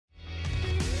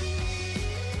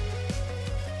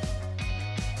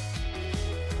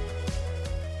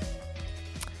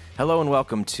Hello and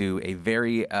welcome to a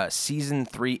very season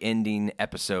 3 ending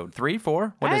episode 3,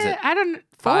 4. What is it? I don't 4.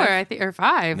 Five? I think or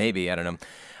 5. Maybe, I don't know.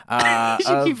 You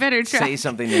should keep better track. Say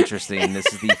something interesting.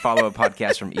 This is the follow-up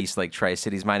podcast from Eastlake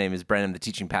Tri-Cities. My name is Brennan, I'm the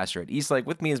teaching pastor at Eastlake.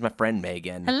 With me is my friend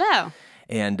Megan. Hello.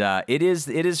 And it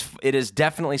is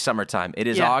definitely summertime. It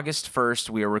is August 1st.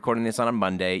 We are recording this on a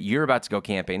Monday. You're about to go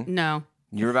camping. No.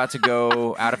 You're about to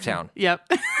go out of town. Yep.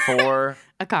 For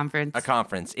a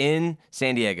conference. In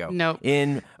San Diego. Nope.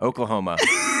 In Oklahoma.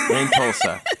 In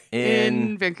Tulsa.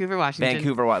 In Vancouver, Washington.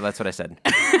 That's what I said.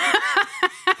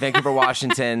 Vancouver,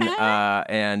 Washington,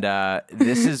 and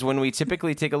this is when we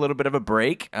typically take a little bit of a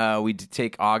break. We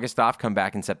take August off, come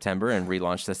back in September, and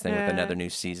relaunch this thing with another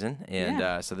new season.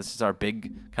 And so this is our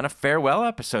big kind of farewell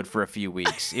episode for a few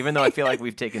weeks, even though I feel like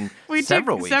we've taken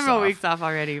several weeks off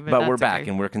already. But we're back,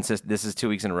 and we're consistent. This is 2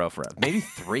 weeks in a row for us. Maybe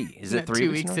 3. Is it 3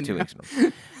 2 weeks in a row? 2 weeks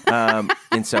in a row.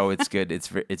 And so it's good. It's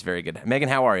very good. Megan,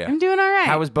 how are you? I'm doing all right.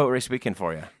 How was boat race weekend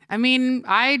for you? I mean,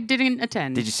 I didn't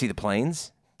attend. Did you see the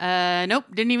planes? Nope,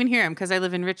 didn't even hear them because I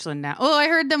live in Richland now. Oh, I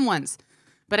heard them once,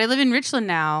 but I live in Richland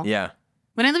now. Yeah.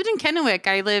 When I lived in Kennewick,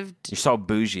 You saw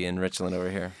bougie in Richland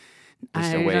over here.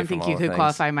 I don't think you could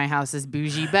qualify my house as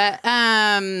bougie, but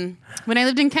when I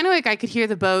lived in Kennewick, I could hear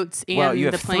the boats and the planes. Well, you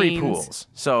have 3 pools,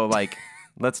 so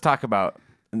let's talk about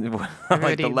the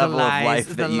level of life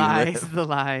that you live.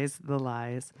 The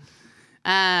lies.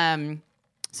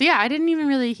 So yeah, I didn't even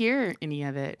really hear any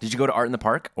of it. Did you go to Art in the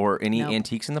Park or any Nope.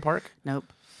 antiques in the park?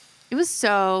 Nope. It was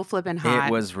so flippin' hot.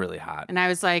 It was really hot. And I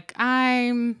was like,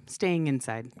 I'm staying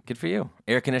inside. Good for you.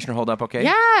 Air conditioner hold up okay?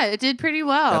 Yeah, it did pretty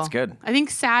well. That's good. I think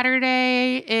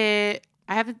Saturday,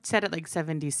 I have it set at like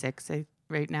 76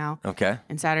 right now. Okay.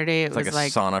 And Saturday it It's was like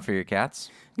a sauna for your cats?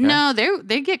 Okay. No,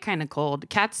 they get kind of cold.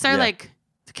 Cats are like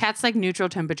neutral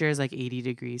temperature is like 80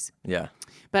 degrees. Yeah.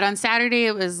 But on Saturday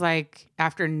it was like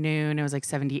afternoon, it was like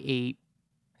 78.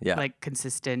 Yeah. Like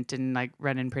consistent and like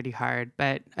running pretty hard.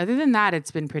 But other than that, it's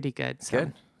been pretty good.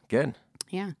 So. Good.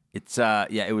 Yeah. It's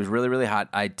it was really, really hot.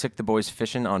 I took the boys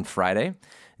fishing on Friday,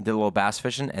 did a little bass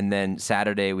fishing, and then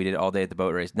Saturday we did all day at the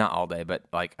boat race. Not all day, but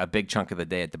like a big chunk of the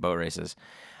day at the boat races.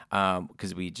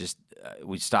 Because we just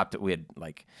we stopped. We had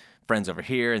like friends over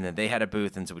here, and then they had a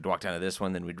booth, and so we'd walk down to this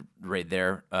one, then we'd raid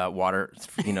their water,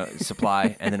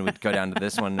 supply, and then we'd go down to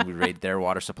this one, and we'd raid their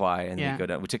water supply, and we'd go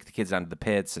down. We took the kids down to the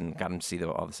pits and got them to see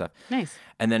all the stuff. Nice.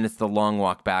 And then it's the long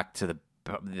walk back to the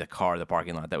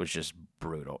parking lot that was just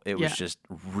brutal. It was just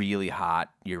really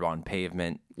hot. You're on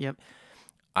pavement. Yep.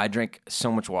 I drank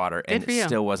so much water, and it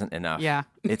still wasn't enough. Yeah.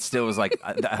 It still was like,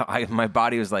 my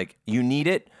body was like, you need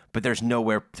it, but there's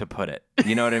nowhere to put it.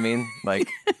 You know what I mean? Like,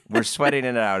 we're sweating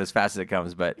it out as fast as it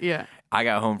comes, but I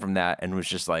got home from that and was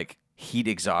just like heat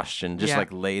exhaustion, just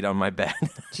like laid on my bed.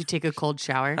 Did you take a cold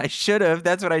shower? I should have.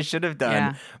 That's what I should have done.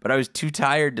 Yeah. But I was too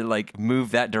tired to like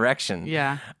move that direction.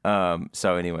 Yeah.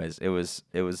 So anyways, it was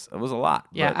a lot.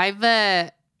 Yeah.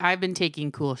 But I've been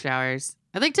taking cool showers.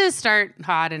 I like to start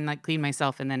hot and like clean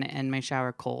myself and then end my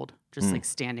shower cold. Just like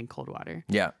stand in cold water.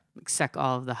 Yeah. Like suck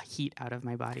all of the heat out of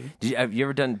my body. Did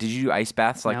you do ice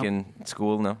baths like in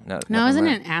school? No, I wasn't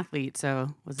an athlete,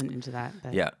 so wasn't into that.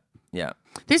 But. Yeah.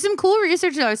 There's some cool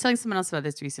research though. I was telling someone else about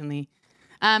this recently.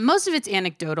 Most of it's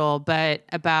anecdotal, but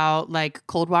about like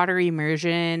cold water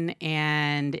immersion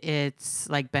and its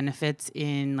like benefits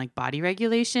in like body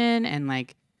regulation and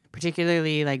like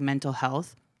particularly like mental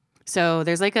health. So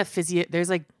there's like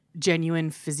genuine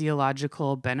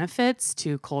physiological benefits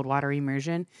to cold water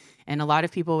immersion. And a lot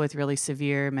of people with really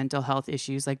severe mental health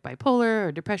issues like bipolar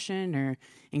or depression or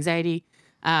anxiety,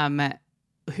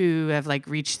 who have like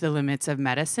reached the limits of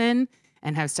medicine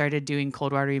and have started doing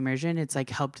cold water immersion, it's like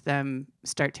helped them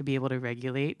start to be able to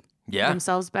regulate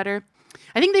themselves better.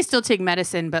 I think they still take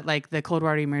medicine, but like the cold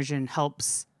water immersion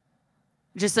helps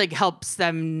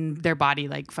them, their body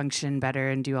like function better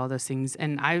and do all those things.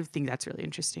 And I think that's really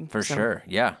interesting. For sure.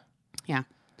 Yeah. Yeah.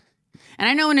 And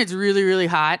I know when it's really, really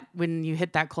hot, when you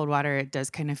hit that cold water, it does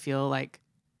kind of feel like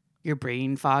your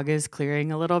brain fog is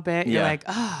clearing a little bit. You're like,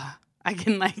 I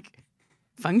can like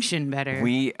function better.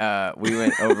 We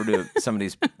went over to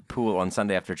somebody's pool on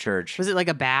Sunday after church. Was it like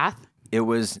a bath? It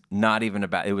was not even a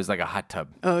bath. It was like a hot tub.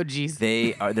 Oh, geez.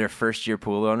 They're first year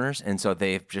pool owners, and so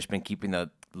they've just been keeping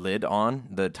the lid on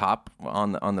the top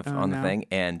on the thing,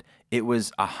 and it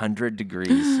was 100 degrees.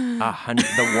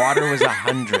 The water was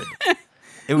 100.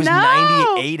 It was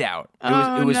 98 out.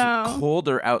 It was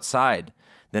colder outside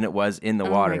than it was in the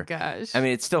water. Oh my gosh. I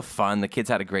mean, it's still fun. The kids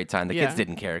had a great time. The kids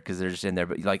didn't care because they're just in there.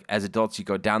 But like as adults, you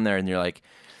go down there and you're like,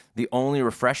 The only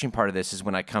refreshing part of this is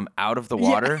when I come out of the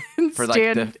water for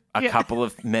like a couple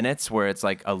of minutes where it's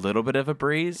like a little bit of a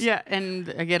breeze. Yeah,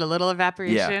 and I get a little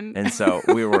evaporation. Yeah, and so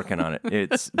we were working on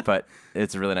it. But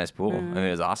it's a really nice pool. I mean,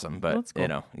 it was awesome. But that's cool. you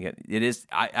know, it is.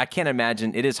 I can't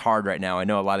imagine. It is hard right now. I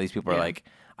know a lot of these people are like,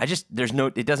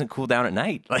 it doesn't cool down at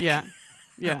night. Like, yeah.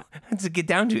 To get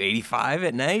down to 85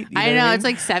 at night. I know, it's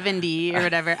like 70 or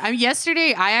whatever.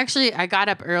 Yesterday, I got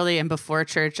up early, and before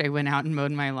church, I went out and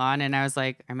mowed my lawn, and I was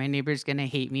like, are my neighbors going to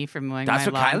hate me for mowing my lawn?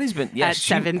 That's what Kylie's been, at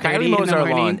 7:30 Kylie in mows the our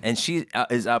morning. lawn, and she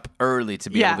is up early to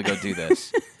be able to go do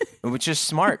this, which is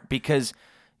smart because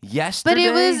yesterday. But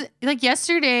it was, like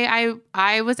yesterday,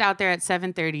 I was out there at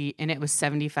 7:30, and it was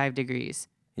 75 degrees.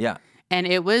 Yeah. And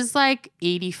it was like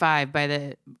 85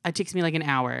 it takes me like an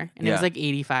hour. And it was like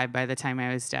 85 by the time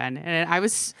I was done. And I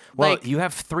was you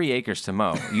have 3 acres to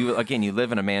mow. You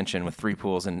live in a mansion with 3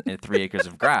 pools and 3 acres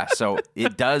of grass. So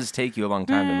it does take you a long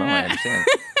time to mow. I understand.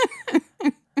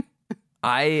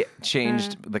 I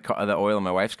changed the oil in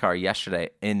my wife's car yesterday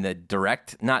in the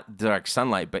not direct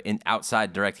sunlight, but in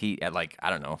outside direct heat at like, I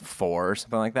don't know, 4 or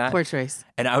something like that. Poor choice.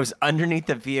 And I was underneath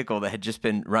the vehicle that had just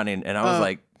been running. And I was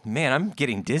like, man, I'm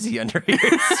getting dizzy under here.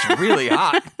 It's really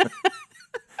hot.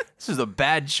 This is a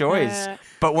bad choice.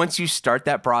 But once you start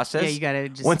that process, you gotta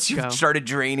just once you've started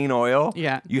draining oil,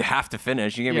 you have to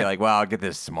finish. You can't be like, well, I'll get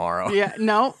this tomorrow. Yeah,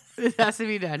 no, it has to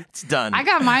be done. It's done. I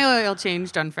got my oil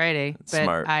changed on Friday, but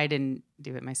Smart. I didn't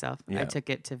do it myself. Yeah. I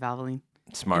took it to Valvoline.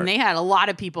 Smart. And they had a lot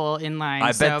of people in line.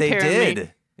 I bet they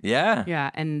did. Yeah.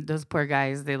 Yeah, and those poor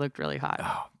guys, they looked really hot.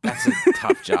 Oh, that's a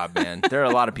tough job, man. There are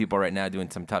a lot of people right now doing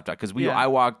some tough job because I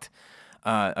walked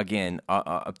again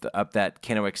up that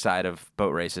Kennewick side of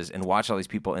boat races and watched all these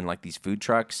people in like these food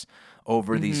trucks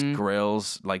over these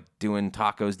grills, like doing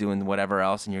tacos, doing whatever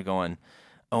else, and you're going,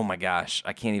 oh my gosh,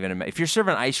 I can't even imagine. If you're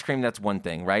serving ice cream, that's one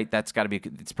thing, right? That's got to be.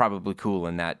 It's probably cool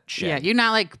in that shit. Yeah, you're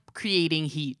not like creating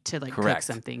heat to like cook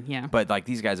something. Yeah, but like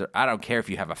these guys I don't care if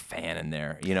you have a fan in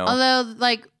there, you know. Although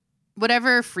like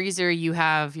whatever freezer you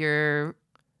have, your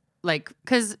like,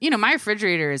 because my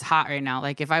refrigerator is hot right now.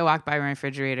 Like if I walk by my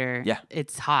refrigerator,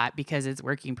 it's hot because it's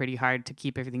working pretty hard to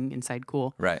keep everything inside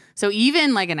cool. Right. So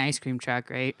even like an ice cream truck,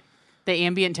 right? The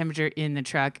ambient temperature in the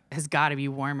truck has got to be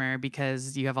warmer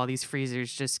because you have all these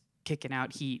freezers just kicking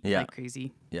out heat like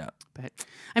crazy. Yeah. But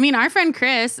I mean, our friend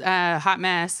Chris, Hot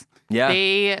Mess,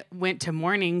 they went to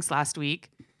mornings last week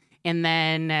and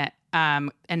then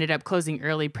ended up closing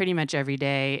early pretty much every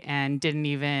day and didn't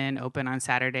even open on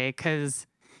Saturday because,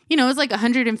 it was like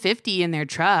 150 in their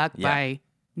truck by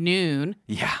noon.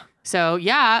 Yeah. So,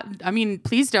 I mean,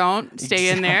 please don't stay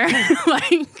in there.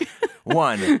 Like,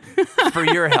 1, for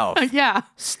your health. Yeah.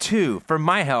 2, for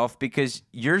my health, because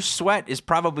your sweat is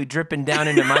probably dripping down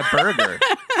into my burger.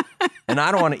 And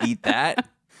I don't want to eat that.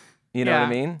 You know what I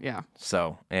mean? Yeah.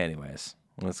 So, anyways,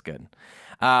 that's good.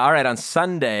 All right, on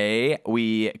Sunday,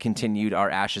 we continued our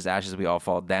Ashes, We All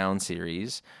Fall Down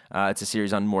series. It's a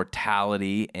series on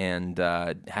mortality and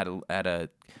had a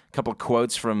couple of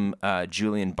quotes from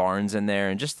Julian Barnes in there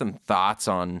and just some thoughts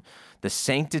on the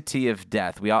sanctity of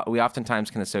death. We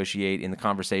oftentimes can associate in the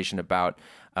conversation about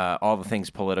all the things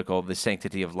political, the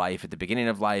sanctity of life at the beginning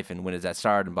of life and when does that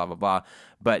start and blah, blah, blah.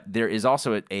 But there is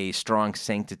also a strong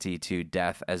sanctity to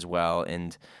death as well.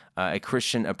 And a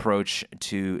Christian approach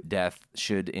to death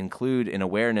should include an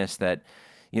awareness that,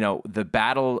 the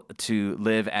battle to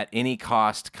live at any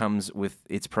cost comes with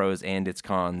its pros and its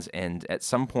cons. And at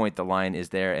some point, the line is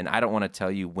there. And I don't want to tell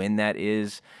you when that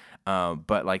is.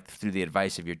 But like through the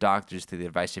advice of your doctors, through the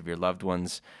advice of your loved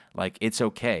ones, like it's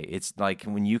okay. It's like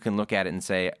when you can look at it and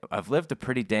say, I've lived a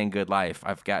pretty dang good life.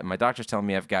 My doctor's telling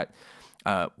me I've got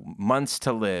months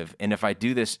to live. And if I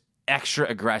do this extra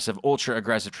aggressive, ultra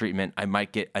aggressive treatment, I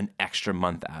might get an extra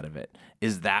month out of it.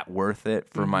 Is that worth it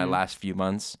for my last few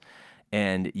months?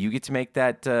 And you get to make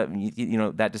that,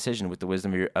 that decision with the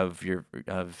wisdom of your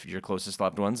closest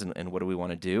loved ones, and what do we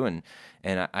want to do? And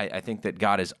I think that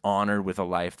God is honored with a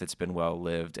life that's been well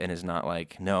lived, and is not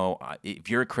like, no, if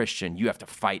you're a Christian, you have to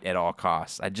fight at all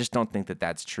costs. I just don't think that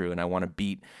that's true, and I want to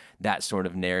beat that sort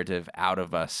of narrative out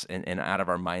of us and out of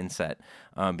our mindset,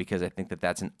 because I think that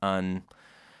that's an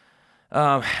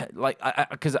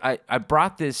because I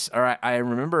brought this, or I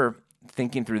remember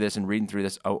thinking through this and reading through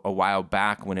this a while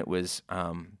back when it was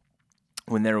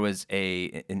when there was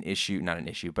an issue, not an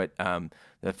issue, but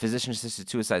the physician-assisted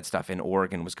suicide stuff in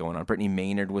Oregon was going on. Brittany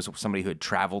Maynard was somebody who had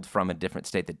traveled from a different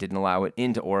state that didn't allow it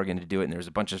into Oregon to do it, and there was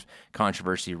a bunch of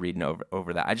controversy reading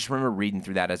over that. I just remember reading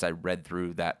through that as I read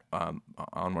through that on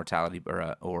mortality,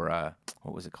 or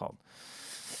what was it called?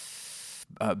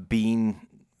 Being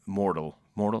Mortal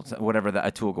Mortal, whatever the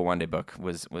Atul Gawande book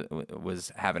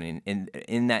was happening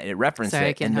in that it referenced Sorry, it.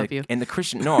 I can't help you. And the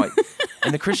Christian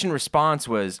and the Christian response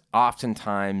was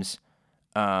oftentimes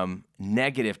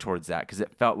negative towards that because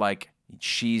it felt like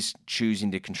she's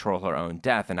choosing to control her own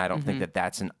death, and I don't think that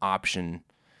that's an option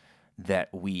that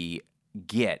we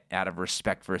get out of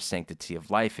respect for a sanctity of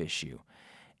life issue.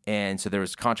 And so there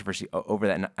was controversy over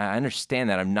that, and I understand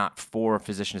that. I'm not for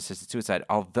physician-assisted suicide,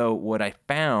 although what I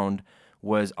found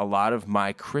was a lot of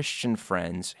my Christian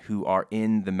friends who are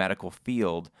in the medical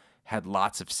field had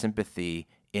lots of sympathy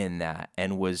in that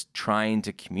and was trying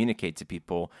to communicate to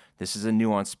people, this is a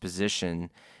nuanced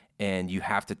position and you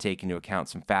have to take into account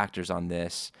some factors on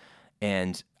this.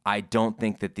 And I don't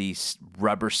think that the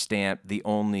rubber stamp, the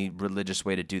only religious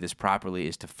way to do this properly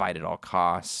is to fight at all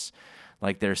costs.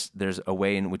 Like there's a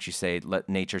way in which you say, let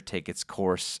nature take its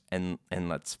course and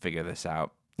let's figure this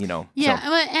out.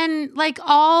 Yeah, and like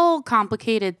all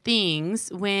complicated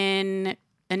things, when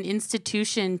an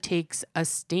institution takes a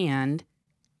stand,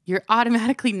 you're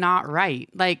automatically not right.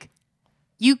 Like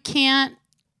you can't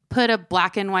put a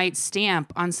black and white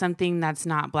stamp on something that's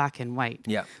not black and white.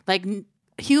 Yeah. Like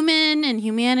human and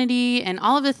humanity and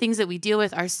all of the things that we deal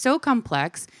with are so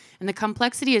complex, and the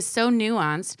complexity is so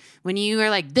nuanced. When you are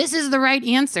like, this is the right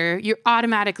answer, you're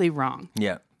automatically wrong.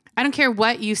 Yeah. I don't care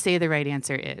what you say the right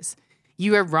answer is.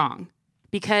 You are wrong,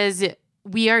 because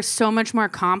we are so much more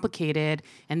complicated,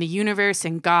 and the universe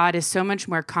and God is so much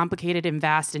more complicated and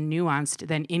vast and nuanced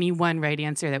than any one right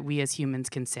answer that we as humans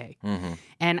can say. Mm-hmm.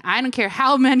 And I don't care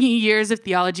how many years of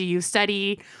theology you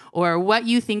study or what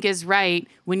you think is right.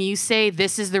 When you say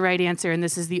this is the right answer and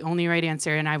this is the only right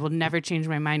answer and I will never change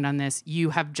my mind on this,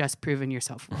 you have just proven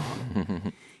yourself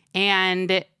wrong.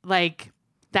 And like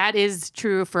that is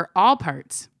true for all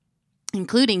parts,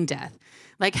 including death.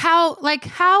 Like how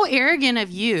arrogant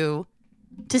of you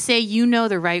to say you know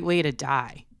the right way to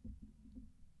die.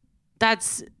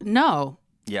 That's no.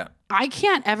 Yeah. I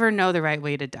can't ever know the right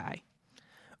way to die.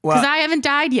 Well, because I haven't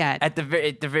died yet. At the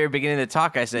very beginning of the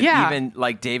talk, I said even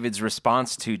like David's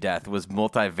response to death was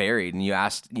multivariate, and you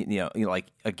asked, like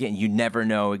again, you never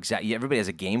know exactly. Everybody has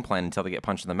a game plan until they get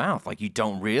punched in the mouth. Like you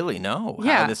don't really know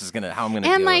how I'm gonna.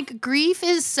 And like grief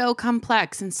is so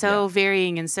complex and so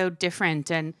varying and so different,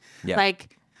 and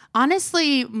like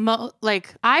honestly,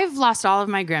 like I've lost all of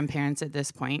my grandparents at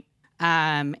this point,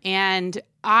 and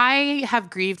I have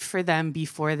grieved for them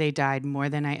before they died more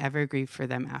than I ever grieved for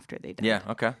them after they died. Yeah,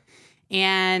 okay.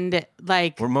 And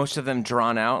like, were most of them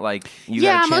drawn out? Like you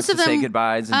got a chance to say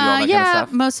goodbyes and do all that kind of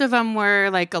stuff? Most of them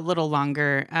were like a little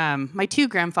longer. My two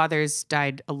grandfathers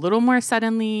died a little more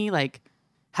suddenly, like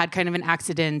had kind of an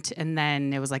accident, and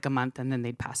then it was like a month, and then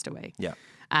they'd passed away. Yeah.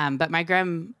 But my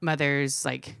grandmothers,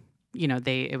 like,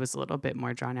 it was a little bit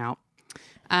more drawn out.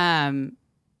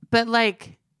 But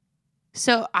like,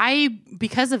 so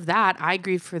because of that, I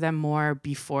grieved for them more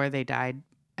before they died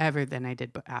ever than I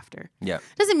did after. Yeah.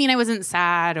 Doesn't mean I wasn't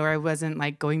sad or I wasn't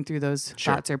like going through those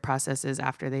thoughts or processes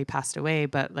after they passed away,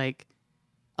 but like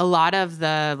a lot of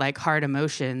the like hard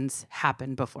emotions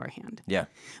happened beforehand. Yeah.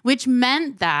 Which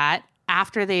meant that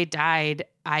after they died,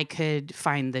 I could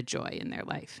find the joy in their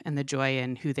life and the joy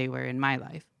in who they were in my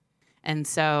life. And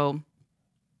so,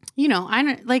 I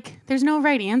don't like, there's no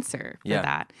right answer for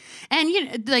that.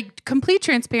 And, like complete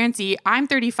transparency, I'm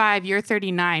 35, you're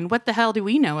 39. What the hell do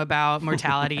we know about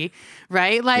mortality?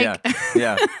 Right? Like,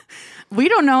 we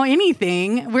don't know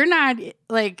anything. We're not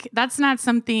like, that's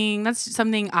something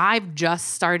I've just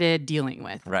started dealing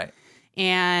with. Right.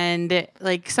 And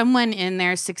like someone in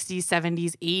their 60s,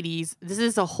 70s, 80s, this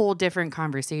is a whole different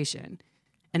conversation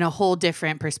and a whole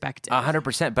different perspective.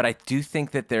 100%. But I do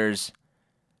think that there's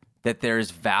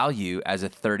value as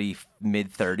a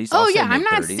mid-30s. Oh, yeah. I'm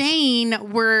not saying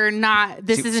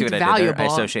this isn't valuable. I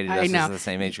associated us as the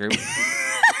same age group.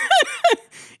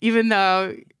 Even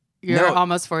though you're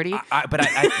almost 40. But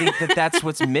I think that's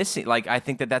what's missing. Like, I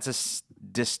think that's a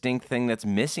distinct thing that's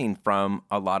missing from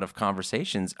a lot of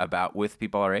conversations with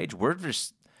people our age. We're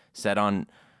just set on,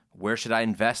 where should I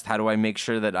invest? How do I make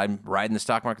sure that I'm riding the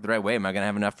stock market the right way? Am I going to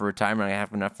have enough for retirement? Am I going to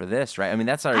have enough for this? Right? I mean,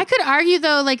 I could argue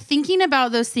though, like thinking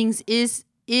about those things is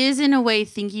in a way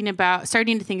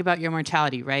starting to think about your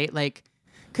mortality, right? Like,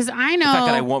 because I know the fact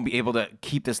that I won't be able to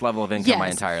keep this level of income my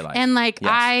entire life, and like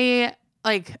I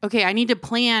need to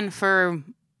plan for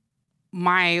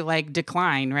my like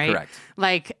decline, right? Correct.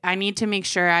 Like I need to make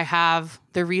sure I have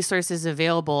the resources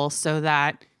available so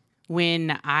that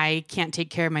when I can't take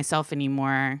care of myself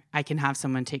anymore, I can have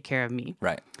someone take care of me.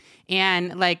 Right.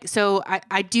 And like, so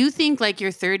I do think like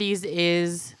your 30s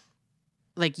is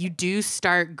like, you do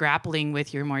start grappling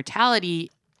with your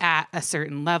mortality at a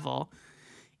certain level.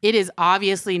 it is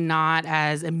obviously not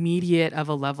as immediate of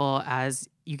a level as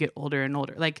you get older and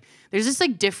older. Like there's just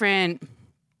like different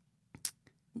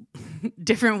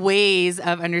ways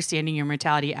of understanding your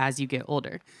mortality as you get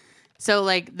older. So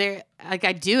like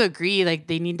I do agree, like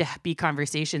they need to be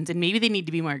conversations, and maybe they need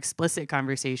to be more explicit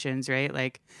conversations, right?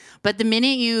 Like, but the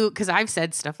minute because I've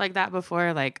said stuff like that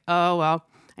before, like, oh, well,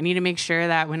 I need to make sure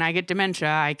that when I get dementia,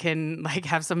 I can like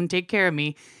have someone take care of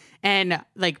me. And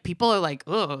like people are like,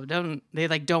 oh, don't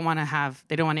want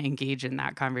to engage in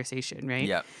that conversation, right?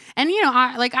 Yeah. And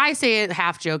I say it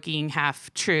half joking,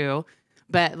 half true,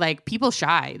 but like people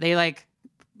shy. They like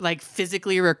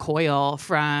physically recoil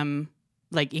from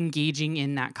like engaging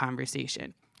in that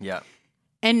conversation. Yeah.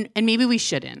 And maybe we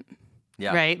shouldn't.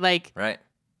 Yeah. Right? Like Right.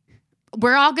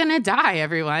 we're all gonna die,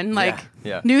 everyone. Like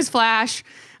newsflash,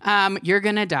 you're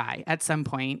gonna die at some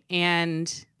point.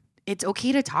 And it's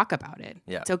okay to talk about it.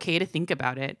 Yeah. It's okay to think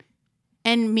about it.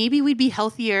 And maybe we'd be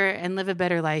healthier and live a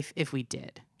better life if we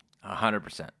did.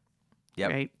 100%. Yep.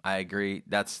 Right. I agree.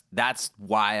 That's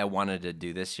why I wanted to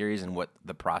do this series, and what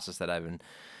the process that I've been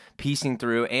piecing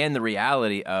through, and the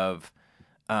reality of,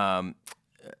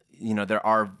 there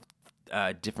are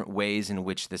different ways in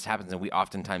which this happens, and we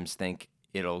oftentimes think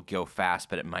it'll go fast,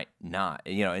 but it might not,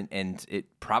 and it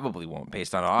probably won't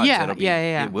based on odds.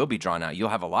 Yeah. It will be drawn out. You'll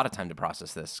have a lot of time to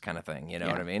process this kind of thing. You know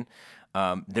what I mean?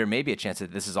 There may be a chance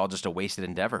that this is all just a wasted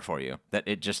endeavor for you, that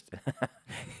it just,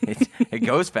 it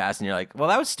goes fast and you're like, well,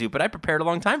 that was stupid. I prepared a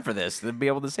long time for this to be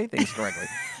able to say things correctly.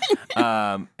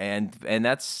 And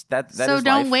that's that. So is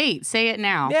don't life. wait. Say it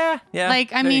now. Yeah.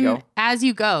 Like, I There you mean, go. as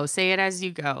you go, say it as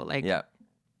you go. Like, Yeah.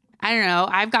 I don't know.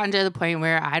 I've gotten to the point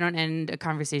where I don't end a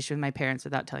conversation with my parents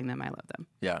without telling them I love them.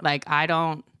 Yeah. Like,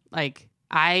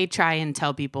 I try and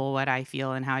tell people what I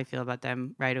feel and how I feel about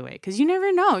them right away. Because you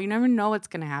never know. You never know what's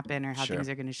going to happen or how Sure. things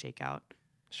are going to shake out.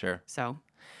 Sure. So.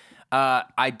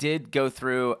 I did go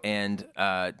through and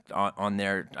on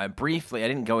there briefly. I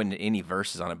didn't go into any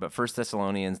verses on it, but First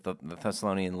Thessalonians, the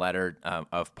Thessalonian letter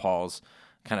of Paul's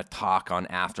kind of talk on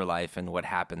afterlife and what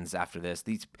happens after this.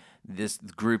 This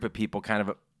group of people kind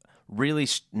of really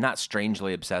not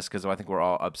strangely obsessed, because I think we're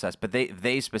all obsessed, but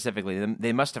they specifically,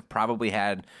 they must have probably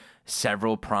had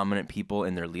several prominent people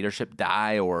in their leadership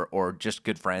die, or just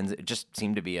good friends. It just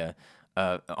seemed to be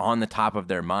on the top of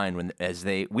their mind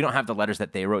we don't have the letters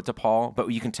that they wrote to Paul, but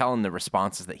you can tell in the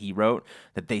responses that he wrote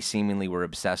that they seemingly were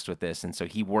obsessed with this. And so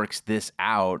he works this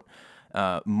out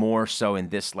more so in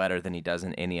this letter than he does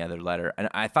in any other letter. And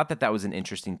I thought that was an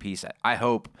interesting piece. I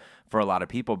hope for a lot of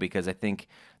people, because I think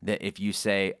that if you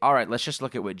say, all right, let's just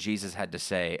look at what Jesus had to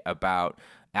say about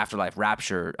afterlife,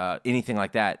 rapture, anything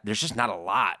like that, there's just not a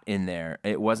lot in there.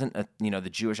 It wasn't, the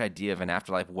Jewish idea of an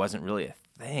afterlife wasn't really a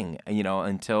thing,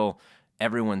 until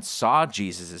everyone saw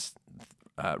Jesus'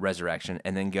 resurrection,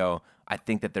 and then go, I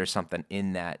think that there's something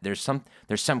in that. There's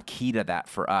some key to that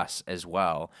for us as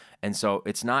well. And so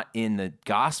it's not in the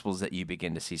Gospels that you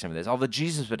begin to see some of this. Although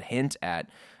Jesus would hint at,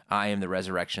 I am the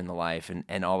resurrection, the life,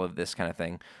 and all of this kind of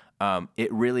thing.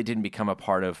 It really didn't become a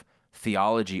part of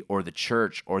theology or the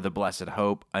church or the blessed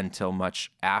hope until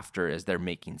much after, as they're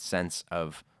making sense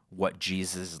of what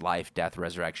Jesus' life, death,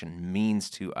 resurrection means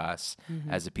to us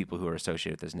as the people who are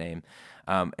associated with his name.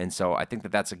 And so I think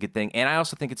that that's a good thing. And I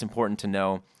also think it's important to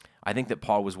know, I think that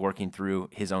Paul was working through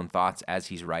his own thoughts as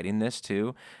he's writing this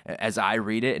too. As I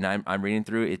read it and I'm reading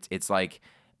through it, it's like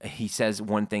he says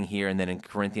one thing here, and then in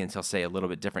Corinthians he'll say a little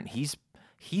bit different.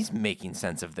 He's making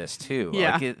sense of this too.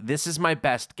 Yeah. Like this is my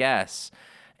best guess.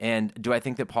 And do I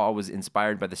think that Paul was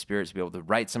inspired by the Spirit to be able to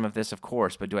write some of this? Of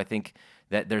course. But do I think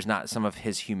that there's not some of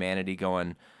his humanity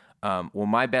going, well,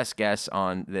 my best guess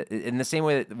on in the same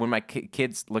way that when my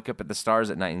kids look up at the stars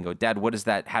at night and go, Dad, what is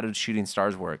that? How did shooting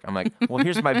stars work? I'm like, well,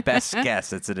 here's my best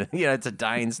guess. It's a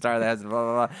dying star that has blah,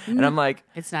 blah, blah. And I'm like,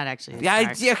 it's not actually a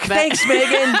yeah, star, but- thanks,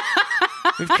 Megan.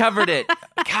 We've covered it.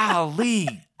 Golly,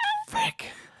 frick.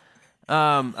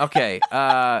 Okay.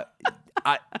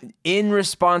 In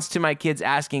response to my kids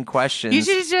asking questions, You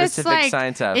should just specific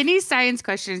science stuff, any science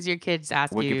questions your kids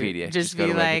ask Wikipedia. you, Just just go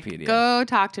be to like, Wikipedia. go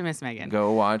talk to Miss Megan.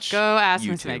 go watch. Go ask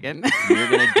Miss YouTube. Megan. You're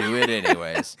gonna do it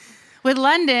anyways. With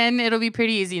London, it'll be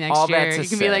pretty easy next All year. that to You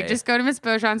can be like, say- just go to Miss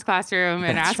Beauchamp's classroom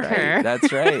and That's ask right. her.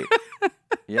 That's right.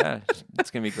 Yeah, it's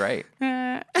gonna be great.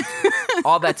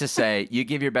 All that to say, you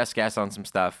give your best guess on some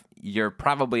stuff. You're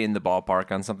probably in the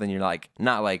ballpark on something. You're like,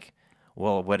 not like,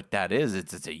 well, what that is,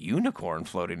 it's a unicorn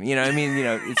floating. You know what I mean?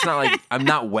 It's not like I'm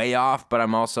not way off, but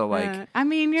I'm also like I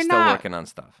mean, you're still not. working on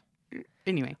stuff.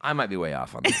 Anyway, I might be way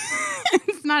off on that.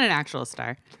 it's not an actual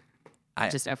star.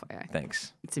 Just FYI.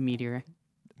 Thanks. It's a meteor.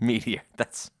 Meteor. I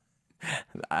It's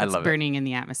love it. burning in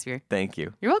the atmosphere. Thank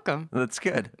you. You're welcome. That's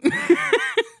good.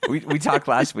 We talked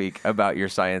last week about your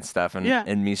science stuff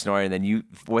and me snoring. And then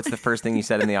what's the first thing you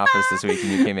said in the office this week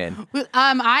when you came in?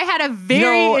 I had a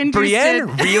very interesting.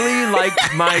 Brienne really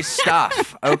liked my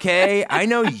stuff. Okay, I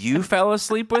know you fell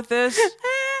asleep with this,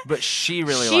 but she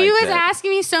really liked it. She was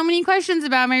asking me so many questions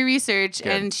about my research,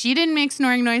 Good. and she didn't make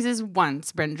snoring noises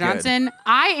once. Brent Johnson,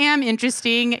 I am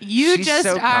interesting. She's just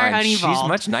so are unevolved. She's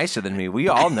much nicer than me. We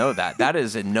all know that. That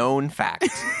is a known fact.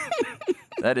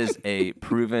 That is a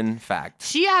proven fact.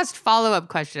 She asked follow-up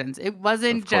questions. It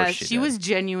wasn't just, she was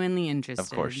genuinely interested.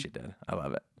 Of course she did. I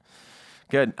love it.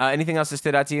 Good. Anything else that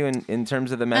stood out to you in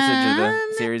terms of the message or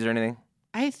the series or anything?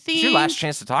 I think it's your last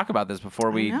chance to talk about this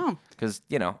before we, know. Because,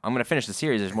 I'm going to finish the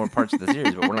series. There's more parts of the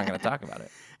series, but we're not going to talk about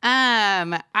it.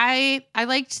 I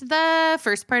liked the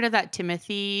first part of that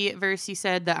Timothy verse you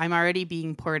said, that I'm already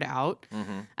being poured out.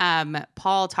 Mm-hmm.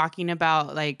 Paul talking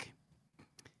about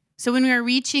so when we are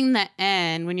reaching the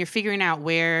end, when you're figuring out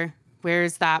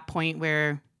where's that point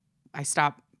where I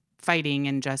stop fighting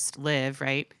and just live,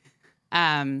 right?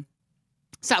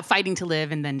 Stop fighting to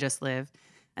live and then just live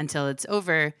until it's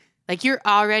over. Like you're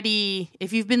already,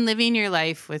 if you've been living your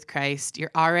life with Christ, you're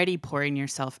already pouring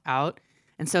yourself out.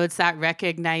 And so it's that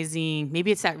recognizing,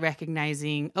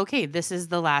 okay, this is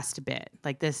the last bit.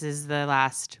 Like this is the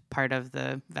last part of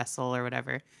the vessel or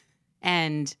whatever.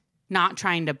 And not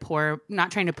trying to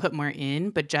put more in,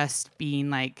 but just being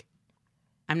like,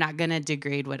 I'm not going to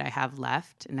degrade what I have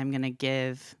left, and I'm going to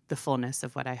give the fullness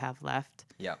of what I have left.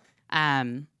 Yeah.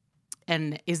 And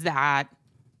is that,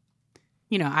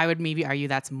 I would maybe argue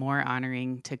that's more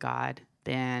honoring to God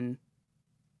than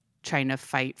trying to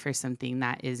fight for something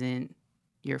that isn't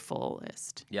your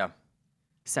fullest. Yeah.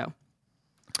 So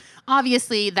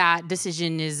obviously that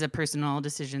decision is a personal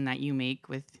decision that you make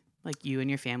with you and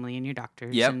your family and your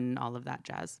doctors and all of that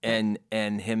jazz. And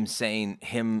him saying,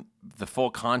 the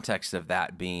full context of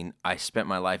that being, I spent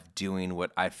my life doing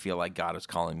what I feel like God was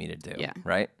calling me to do. Yeah.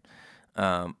 Right?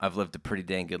 I've lived a pretty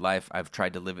dang good life. I've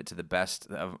tried to live it to the best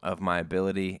of my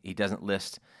ability. He doesn't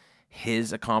list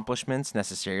his accomplishments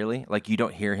necessarily. Like you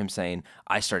don't hear him saying,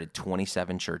 I started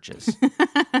 27 churches.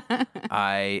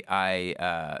 I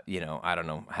don't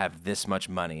know, have this much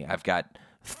money. I've got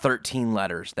 13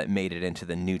 letters that made it into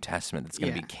the New Testament that's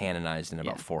going to be canonized in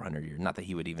about 400 years. Not that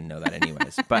he would even know that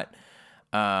anyways, but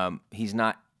he's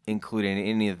not including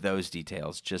any of those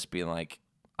details, just being like,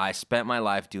 I spent my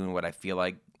life doing what I feel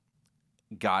like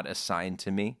God assigned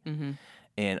to me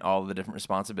and all the different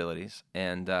responsibilities.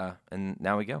 And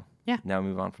now we go. Yeah. Now we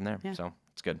move on from there. Yeah. So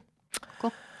it's good.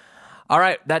 Cool. All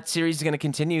right, that series is going to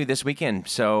continue this weekend,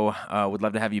 so we'd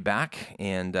love to have you back,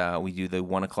 and we do the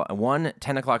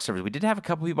 10 o'clock service. We did have a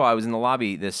couple people. I was in the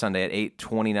lobby this Sunday at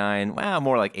 8:29, well,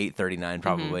 more like 8:39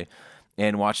 probably,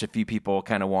 and watched a few people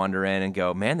kind of wander in and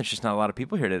go, man, there's just not a lot of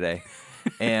people here today.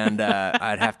 And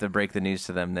I'd have to break the news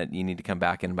to them that you need to come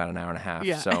back in about an hour and a half.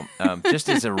 Yeah. So just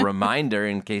as a reminder,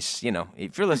 in case,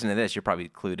 if you're listening to this, you're probably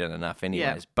clued in enough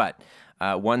anyways, but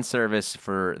one service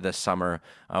for the summer,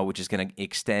 which is going to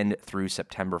extend through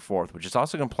September 4th, which is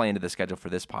also going to play into the schedule for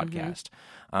this podcast.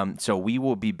 So we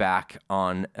will be back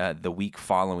on the week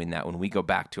following that. When we go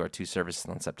back to our 2 services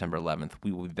on September 11th,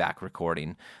 we will be back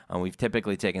recording. We've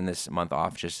typically taken this month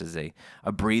off just as a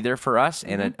breather for us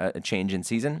and a change in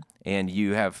season. And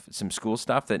you have some school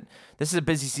stuff that this is a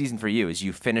busy season for you as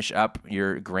you finish up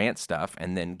your grant stuff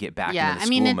and then get back into the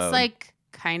school mode. It's like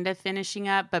kind of finishing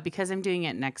up, but because I'm doing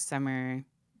it next summer,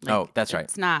 that's right.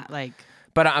 It's not like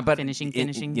but finishing.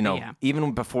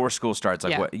 Even before school starts,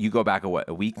 what you go back a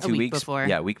week, 2 weeks before.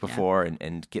 Yeah, a week before,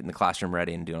 and getting the classroom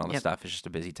ready and doing all the stuff. It's just a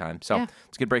busy time. So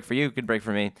it's a good break for you, good break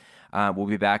for me. We'll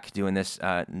be back doing this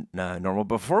normal.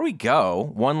 Before we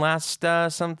go, one last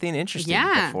something interesting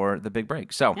before the big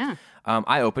break. So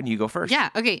I open, you go first. Yeah.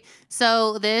 Okay.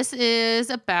 So this is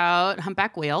about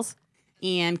humpback whales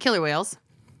and killer whales.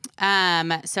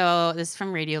 So this is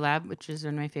from Radiolab, which is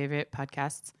one of my favorite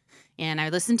podcasts. And I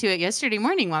listened to it yesterday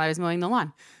morning while I was mowing the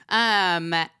lawn.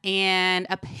 And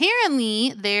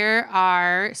apparently there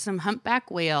are some humpback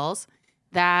whales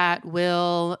that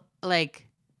will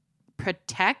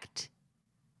protect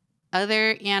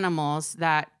other animals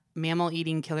that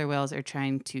mammal-eating killer whales are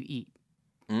trying to eat.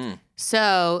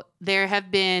 So there have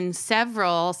been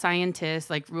several scientists,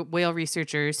 whale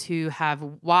researchers, who have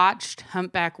watched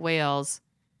humpback whales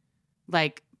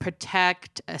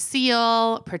protect a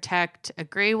seal, protect a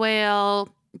gray whale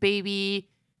baby,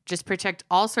 just protect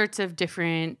all sorts of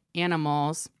different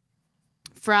animals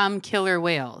from killer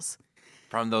whales.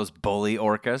 From those bully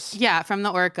orcas? Yeah, from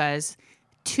the orcas.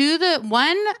 To the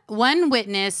one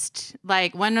witnessed,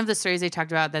 one of the stories they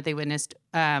talked about that they witnessed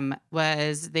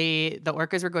was the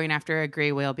orcas were going after a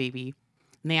gray whale baby.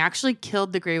 And they actually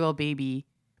killed the gray whale baby,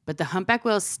 but the humpback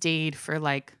whales stayed for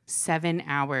like 7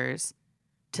 hours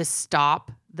to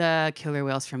stop the killer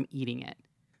whales from eating it.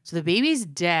 So the baby's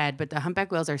dead, but the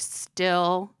humpback whales are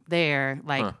still there,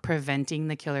 like preventing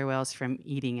the killer whales from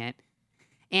eating it.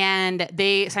 And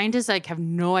scientists like have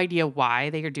no idea why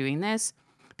they are doing this.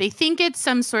 They think it's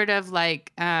some sort of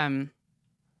like, they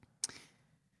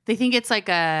think it's like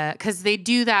because they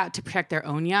do that to protect their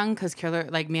own young, because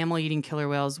mammal eating killer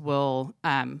whales will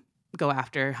go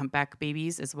after humpback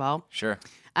babies as well. Sure.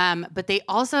 But they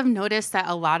also have noticed that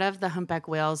a lot of the humpback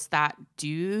whales that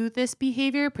do this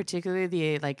behavior, particularly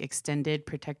the like extended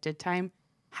protected time,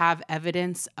 have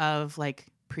evidence of like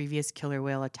previous killer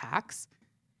whale attacks.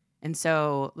 And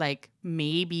so like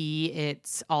maybe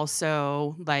it's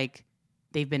also like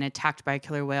they've been attacked by a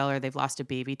killer whale or they've lost a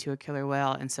baby to a killer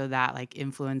whale. And so that like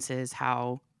influences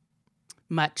how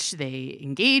much they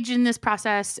engage in this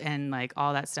process and like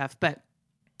all that stuff. But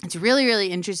it's really,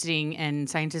 really interesting, and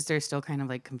scientists are still kind of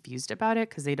like confused about it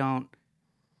because they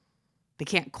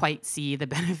can't quite see the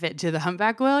benefit to the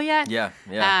humpback whale yet. Yeah.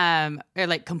 Or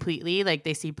like completely, like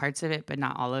they see parts of it, but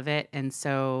not all of it. And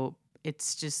so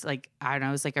it's just like, I don't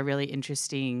know, it's like a really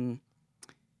interesting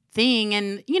thing.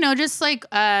 And, you know, just like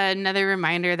another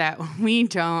reminder that we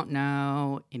don't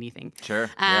know anything. Sure.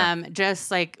 Just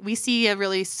like we see a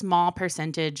really small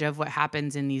percentage of what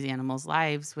happens in these animals'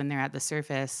 lives when they're at the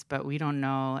surface, but we don't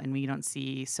know, and we don't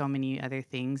see so many other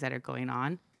things that are going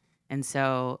on. And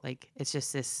so like, it's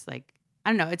just this like,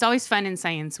 I don't know, it's always fun in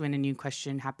science when a new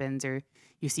question happens or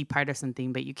you see part of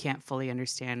something, but you can't fully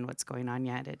understand what's going on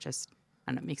yet. It just,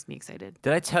 I don't know, it makes me excited.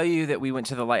 Did I tell you that we went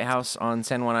to the lighthouse on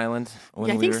San Juan Island?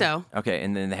 I think so. Okay,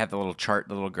 and then they have the little chart,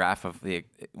 the little graph of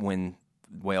when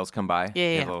whales come by. Yeah.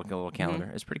 They have a little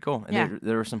calendar. It's pretty cool. And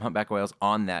there were some humpback whales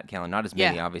on that calendar. Not as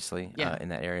many, obviously, in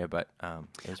that area, but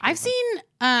it was I've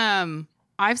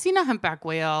seen a humpback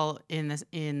whale in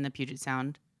the Puget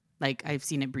Sound. Like I've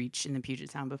seen it breach in the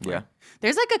Puget Sound before. Yeah.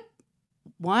 There's like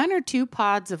 1 or 2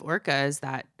 pods of orcas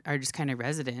that are just kind of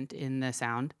resident in the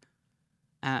sound.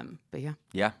 But yeah.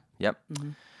 Yeah. Yep. Mm-hmm.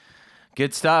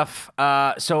 Good stuff.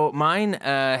 So mine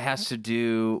has to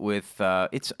do with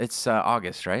it's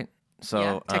August, right? So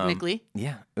yeah, technically.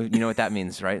 You know what that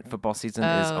means, right? Football season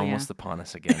is almost upon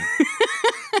us again.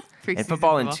 And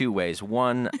football in 2 ways.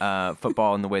 One,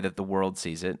 football in the way that the world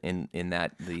sees it, in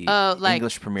that the like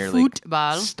English Premier League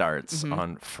football starts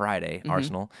on Friday. Mm-hmm.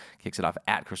 Arsenal kicks it off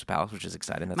at Crystal Palace, which is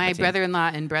exciting. That's my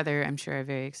brother-in-law and brother, I'm sure, are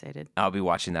very excited. I'll be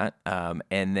watching that.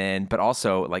 And then, but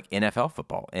also like NFL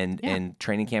football and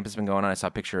training camp has been going on. I saw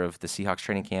a picture of the Seahawks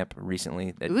training camp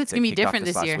recently. It's going to be different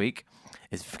this year. Week.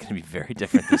 It's going to be very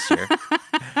different this year.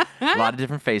 A lot of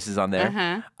different faces on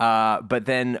there. But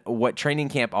then what training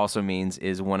camp also means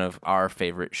is one of our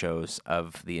favorite shows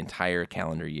of the entire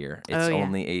calendar year. It's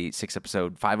only a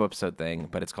 5-episode thing,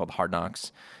 but it's called Hard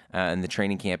Knocks. And the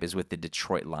training camp is with the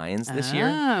Detroit Lions this year.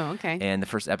 Oh, okay. And the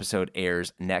first episode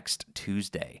airs next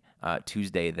Tuesday,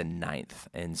 Tuesday the 9th.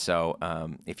 And so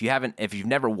if you've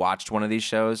never watched one of these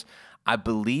shows, I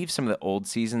believe some of the old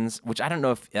seasons, which I don't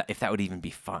know if that would even be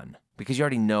fun, because you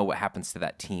already know what happens to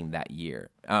that team that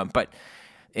year. But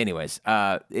anyways,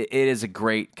 it is a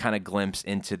great kind of glimpse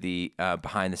into the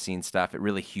behind the scenes stuff. It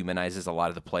really humanizes a lot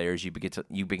of the players. You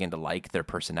begin to like their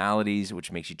personalities,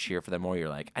 which makes you cheer for them more. You're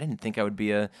like, I didn't think I would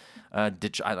be I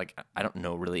don't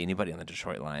know really anybody on the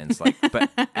Detroit Lions.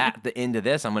 But at the end of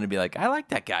this, I'm going to be like, I like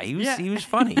that guy. He was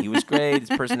funny. He was great. His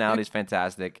personality is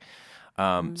fantastic.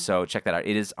 So check that out.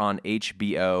 It is on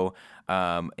HBO.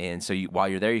 And so while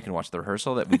you're there, you can watch the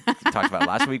rehearsal that we talked about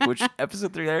last week, which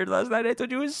episode 3 aired last night. I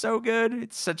told you it was so good.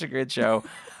 It's such a great show.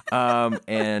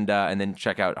 And then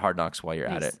check out Hard Knocks while you're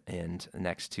at it. And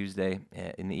next Tuesday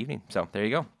in the evening. So there you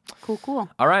go. Cool.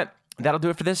 All right. That'll do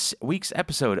it for this week's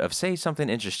episode of Say Something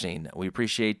Interesting. We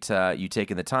appreciate you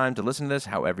taking the time to listen to this,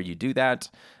 however you do that.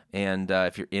 And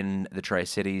if you're in the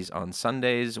Tri-Cities on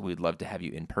Sundays, we'd love to have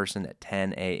you in person at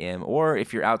 10 a.m. Or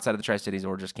if you're outside of the Tri-Cities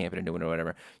or just camping and doing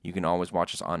whatever, you can always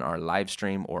watch us on our live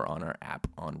stream or on our app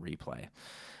on replay.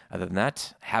 Other than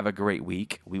that, have a great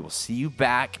week. We will see you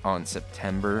back on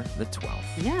September the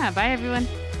 12th. Yeah, bye, everyone.